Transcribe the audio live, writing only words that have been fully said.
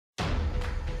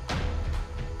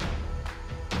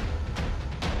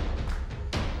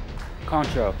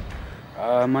Kancho.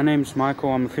 My name's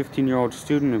Michael. I'm a 15-year-old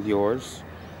student of yours,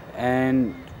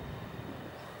 and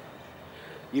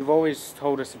you've always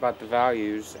told us about the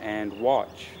values and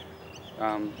watch.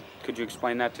 Could you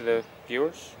explain that to the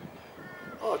viewers?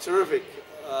 Oh, terrific.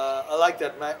 I like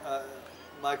that,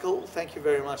 Michael. Thank you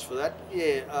very much for that.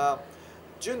 Yeah,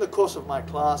 during the course of my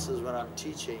classes when I'm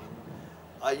teaching,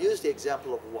 I use the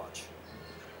example of watch.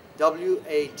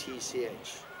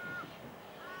 W-A-T-C-H.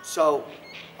 So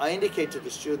I indicate to the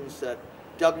students that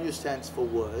W stands for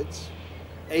words,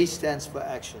 A stands for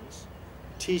actions,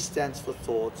 T stands for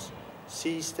thoughts,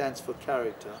 C stands for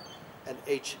character, and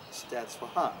H stands for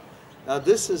heart. Now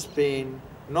this has been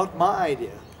not my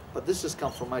idea, but this has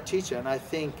come from my teacher, and I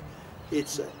think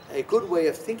it's a good way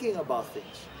of thinking about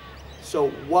things.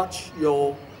 So watch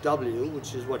your W,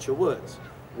 which is watch your words.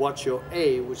 Watch your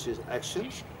A, which is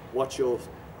actions. Watch your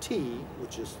T,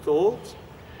 which is thoughts.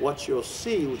 Watch your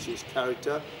C, which is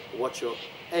character. Watch your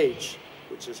H,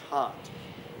 which is heart.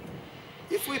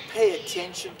 If we pay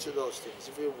attention to those things,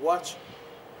 if we watch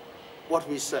what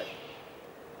we say,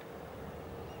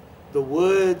 the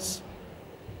words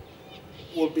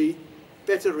will be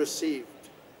better received.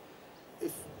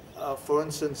 If, for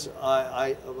instance,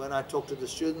 when I talk to the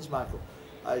students, Michael,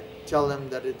 I tell them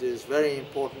that it is very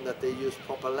important that they use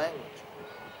proper language.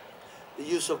 The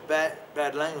use of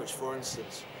bad language, for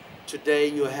instance. Today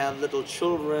you have little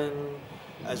children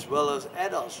as well as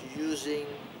adults using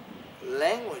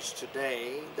language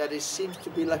today that seems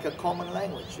to be like a common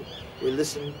language. We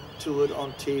listen to it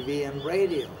on TV and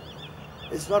radio.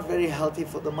 It's not very healthy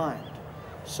for the mind.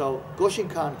 So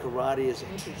Goshinkan Karate has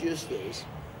introduced this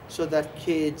so that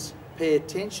kids pay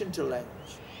attention to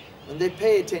language. When they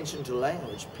pay attention to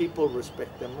language, people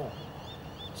respect them more.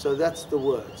 So that's the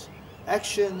words.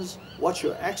 Actions, watch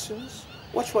your actions,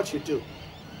 watch what you do.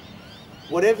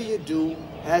 Whatever you do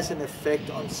has an effect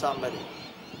on somebody.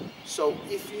 So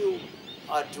if you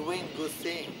are doing good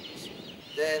things,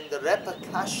 then the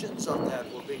repercussions of that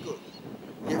will be good.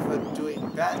 If you're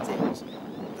doing bad things,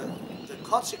 the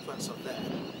consequence of that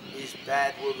is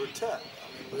bad will return.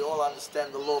 I mean, we all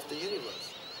understand the law of the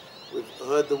universe. We've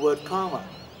heard the word karma.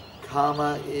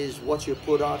 Karma is what you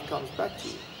put out comes back to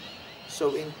you.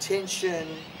 So intention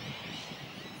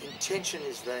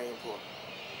is very important.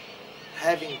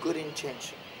 Having good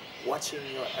intention, watching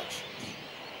your actions.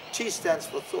 T stands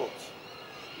for thoughts.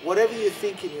 Whatever you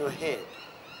think in your head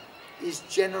is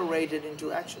generated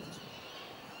into actions.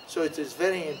 So it is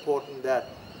very important that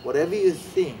whatever you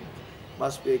think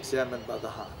must be examined by the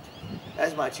heart.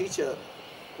 As my teacher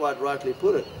quite rightly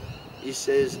put it, he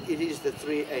says it is the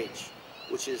 3H,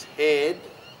 which is head,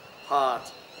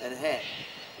 heart, and hand.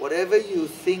 Whatever you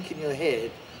think in your head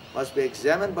must be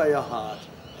examined by your heart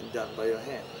and done by your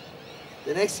hand.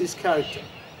 The next is character.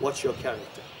 What's your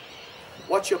character?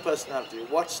 What's your personality?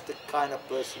 What's the kind of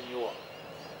person you are?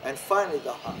 And finally,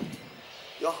 the heart.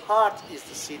 Your heart is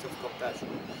the seat of compassion.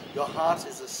 Your heart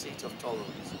is the seat of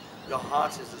tolerance. Your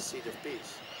heart is the seat of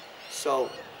peace. So,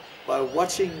 by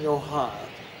watching your heart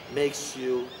makes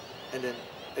you an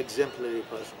exemplary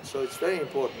person. So it's very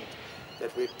important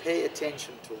that we pay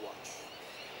attention to watch.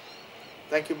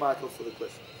 Thank you, Michael, for the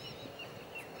question.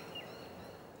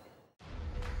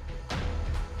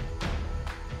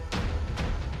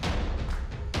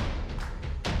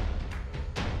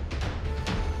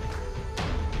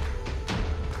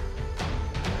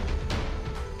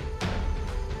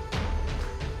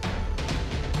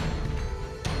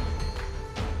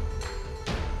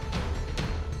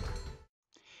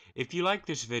 If you like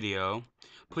this video,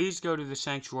 please go to the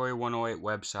Sanctuary 108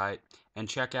 website and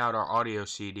check out our audio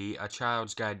CD, A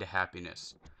Child's Guide to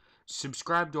Happiness.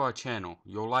 Subscribe to our channel.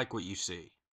 You'll like what you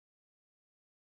see.